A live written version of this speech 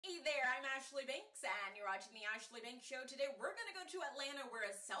Hey there, I'm Ashlee Banks, and you're watching the Ashlee Banks Show. Today we're going to go to Atlanta, where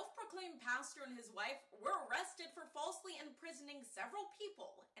a self-proclaimed pastor and his wife were arrested for falsely imprisoning several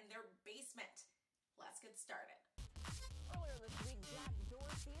people in their basement. Let's get started. Earlier this week, Jack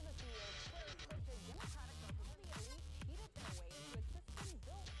Dorsey, the CEO of the Democratic Republican elite, cheated their way into a system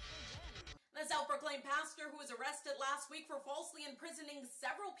built for them. The self-proclaimed pastor, who was arrested last week for falsely imprisoning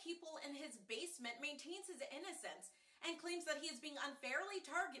several people in his basement, maintains his innocence and claims that he is being unfairly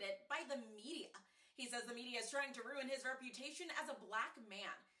targeted by the media. He says the media is trying to ruin his reputation as a black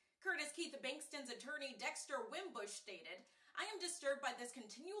man. Curtis Keith Bankston's attorney Dexter Wimbush stated, "I am disturbed by this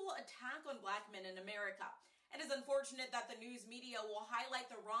continual attack on black men in America. It is unfortunate that the news media will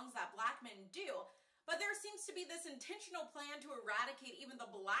highlight the wrongs that black men do, but there seems to be this intentional plan to eradicate even the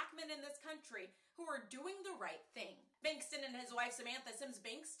black men in this country who are doing the right thing." Bankston and his wife Samantha Sims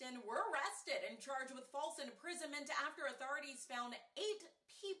Bankston were arrested and charged with false imprisonment after authorities found 8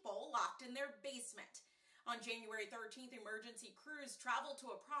 people locked in their basement. On January 13th, emergency crews traveled to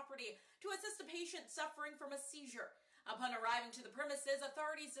a property to assist a patient suffering from a seizure. Upon arriving to the premises,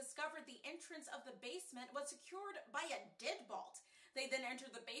 authorities discovered the entrance of the basement was secured by a deadbolt. They then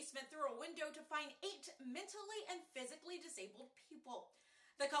entered the basement through a window to find 8 mentally and physically disabled people.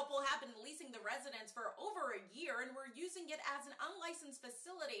 The couple had been leasing the residence for over a year and were using it as an unlicensed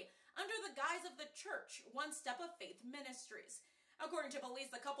facility under the guise of the church, One Step of Faith Ministries. According to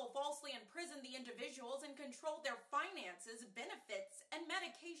police, the couple falsely imprisoned the individuals and controlled their finances, benefits, and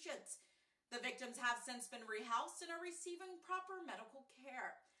medications. The victims have since been rehoused and are receiving proper medical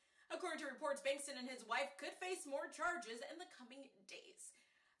care. According to reports, Bankston and his wife could face more charges in the coming days.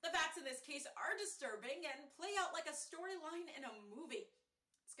 The facts in this case are disturbing and play out like a storyline in a movie.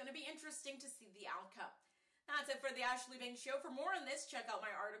 It's going to be interesting to see the outcome. That's it for the Ashlee Banks Show. For more on this, check out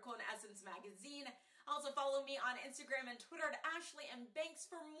my article in Essence magazine. Also follow me on Instagram and Twitter at Ashlee and Banks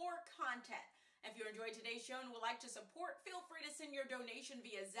for more content. If you enjoyed today's show and would like to support, feel free to send your donation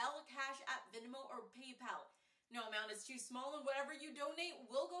via Zelle, Cash App, Venmo, or PayPal. No amount is too small, and whatever you donate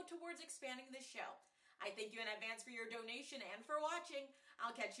will go towards expanding the show. I thank you in advance for your donation and for watching.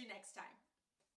 I'll catch you next time.